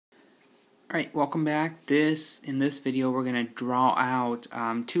Alright, welcome back. In this video we're going to draw out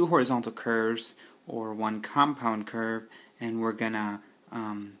two horizontal curves or one compound curve, and we're going to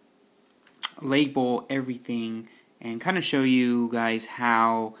label everything and kind of show you guys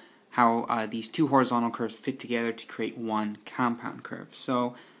how these two horizontal curves fit together to create one compound curve.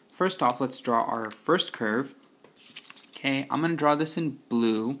 So first off, let's draw our first curve. Okay, I'm going to draw this in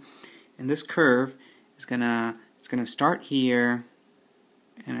blue, and this curve is gonna start here,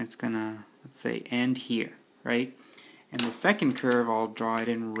 and it's gonna, let's say, end here, right? And the second curve, I'll draw it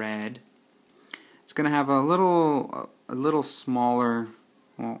in red. It's gonna have a little smaller.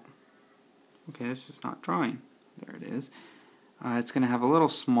 Well, okay, this is not drawing. There it is. It's gonna have a little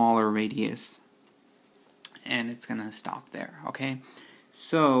smaller radius, and it's gonna stop there. Okay,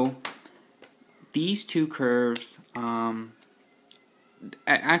 so these two curves.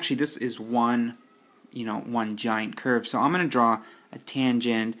 Actually, this is one giant curve. So I'm going to draw a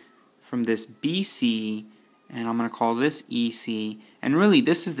tangent from this BC, and I'm going to call this EC. And really,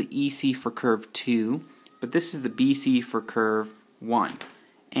 this is the EC for curve 2, but this is the BC for curve 1.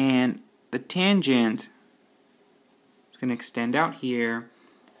 And the tangent is going to extend out here,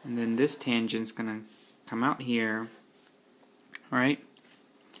 and then this tangent is going to come out here. All right?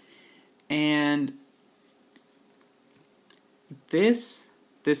 And this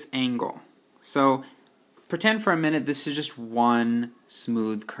angle. So pretend for a minute this is just one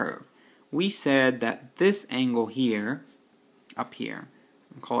smooth curve. We said that this angle here, up here,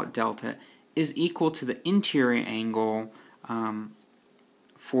 we'll call it delta, is equal to the interior angle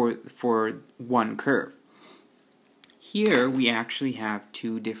for one curve. Here we actually have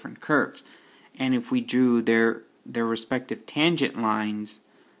two different curves, and if we drew their respective tangent lines,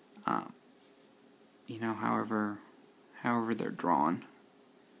 however they're drawn,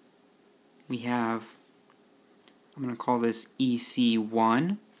 we have, I'm going to call this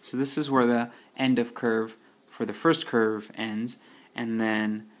EC1. So this is where the end of curve for the first curve ends, and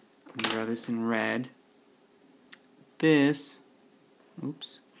then I'm going to draw this in red. This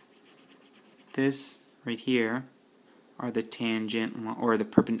right here are the tangent, or the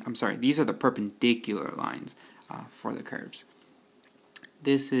these are the perpendicular lines for the curves.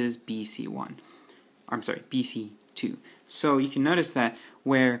 This is BC1. BC2. So you can notice that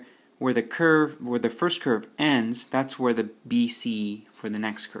where the first curve ends, that's where the BC for the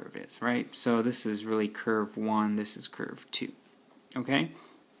next curve is, right? So this is really curve 1, this is curve 2. Okay?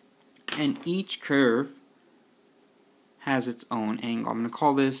 And each curve has its own angle. I'm going to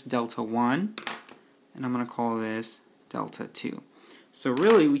call this delta 1, and I'm going to call this delta 2. So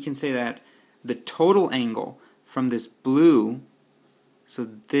really we can say that the total angle from this blue, so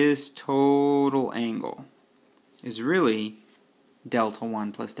this total angle is really delta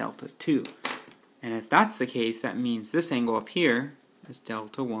 1 plus delta 2. And if that's the case, that means this angle up here is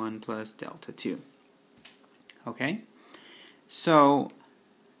delta 1 plus delta 2. Okay? So,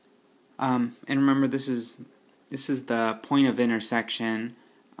 and remember, this is the point of intersection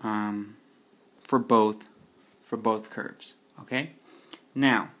for both curves. Okay?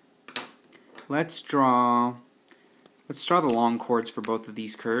 Now, let's draw the long chords for both of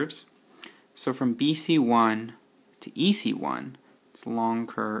these curves. So from BC1 to EC1, it's long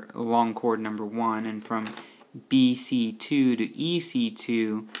chord number 1, and from BC2 to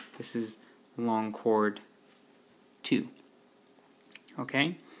EC2, this is long chord 2.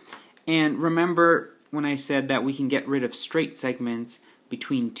 Okay? And remember when I said that we can get rid of straight segments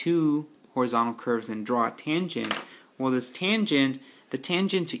between two horizontal curves and draw a tangent? Well, this tangent, the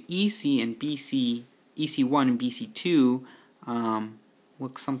tangent to EC and BC, EC1 and BC2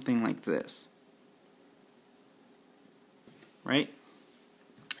 looks something like this. Right?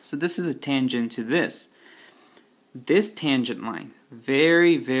 So this is a tangent to this. This tangent line,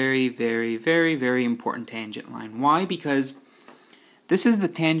 very, very, very, very, very important tangent line. Why? Because this is the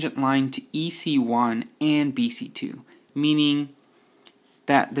tangent line to EC1 and BC2, meaning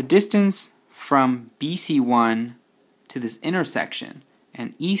that the distance from BC1 to this intersection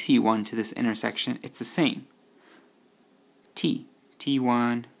and EC1 to this intersection, it's the same. T1,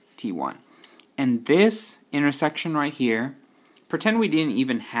 T1. And this intersection right here, pretend we didn't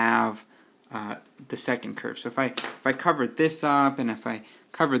even have the second curve. So if I covered this up, and if I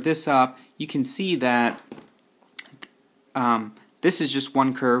covered this up, you can see that this is just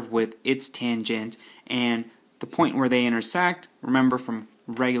one curve with its tangent, and the point where they intersect, remember from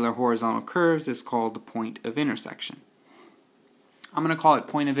regular horizontal curves, is called the point of intersection. I'm going to call it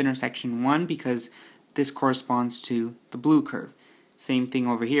point of intersection 1 because this corresponds to the blue curve. Same thing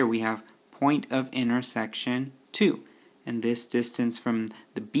over here, we have point of intersection 2. And this distance from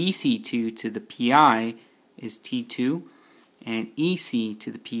the BC2 to the PI is T2, and EC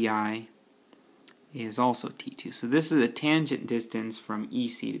to the PI is also T2. So this is a tangent distance from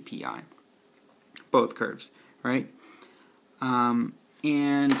EC to PI, both curves, right? And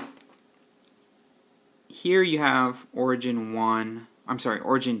here you have origin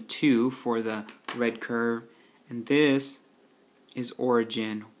 2 for the red curve, and this is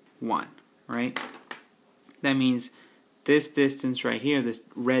origin 1, right? That means this distance right here, this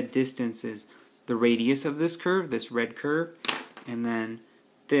red distance, is the radius of this curve, this red curve, and then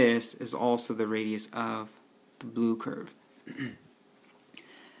this is also the radius of the blue curve.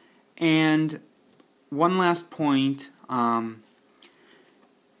 And one last point,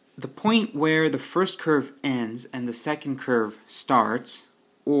 the point where the first curve ends and the second curve starts,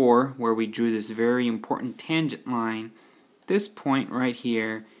 or where we drew this very important tangent line, this point right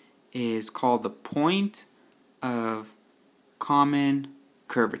here is called the point of common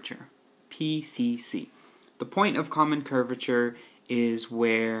curvature, PCC. The point of common curvature is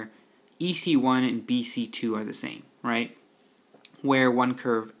where EC1 and BC2 are the same, right? Where one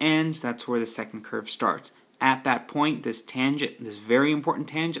curve ends, that's where the second curve starts. At that point, this tangent, this very important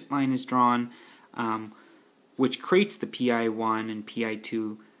tangent line is drawn, which creates the PI1 and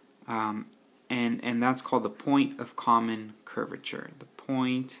PI2, and that's called the point of common curvature. The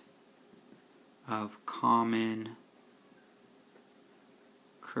point of common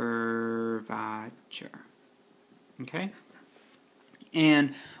curvature. Okay?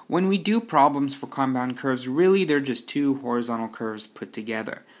 And when we do problems for compound curves, really they're just two horizontal curves put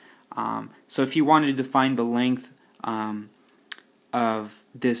together. So if you wanted to find the length of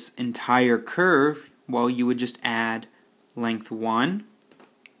this entire curve, well, you would just add length 1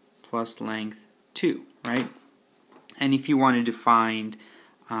 plus length 2, right? And if you wanted to find,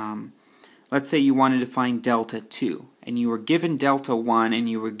 let's say you wanted to find delta 2, and you were given delta 1 and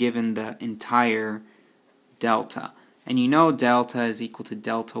you were given the entire delta. And you know delta is equal to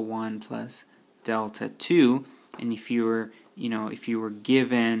delta 1 plus delta 2, and if you were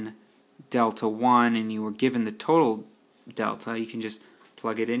given delta 1 and you were given the total delta, you can just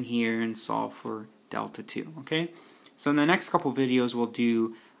plug it in here and solve for delta 2, okay? So in the next couple videos we'll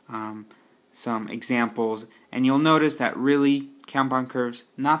do some examples, and you'll notice that really compound curves,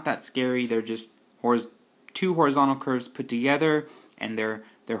 not that scary. They're just two horizontal curves put together, and they're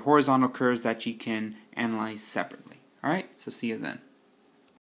horizontal curves that you can analyze separately. Alright, so see you then.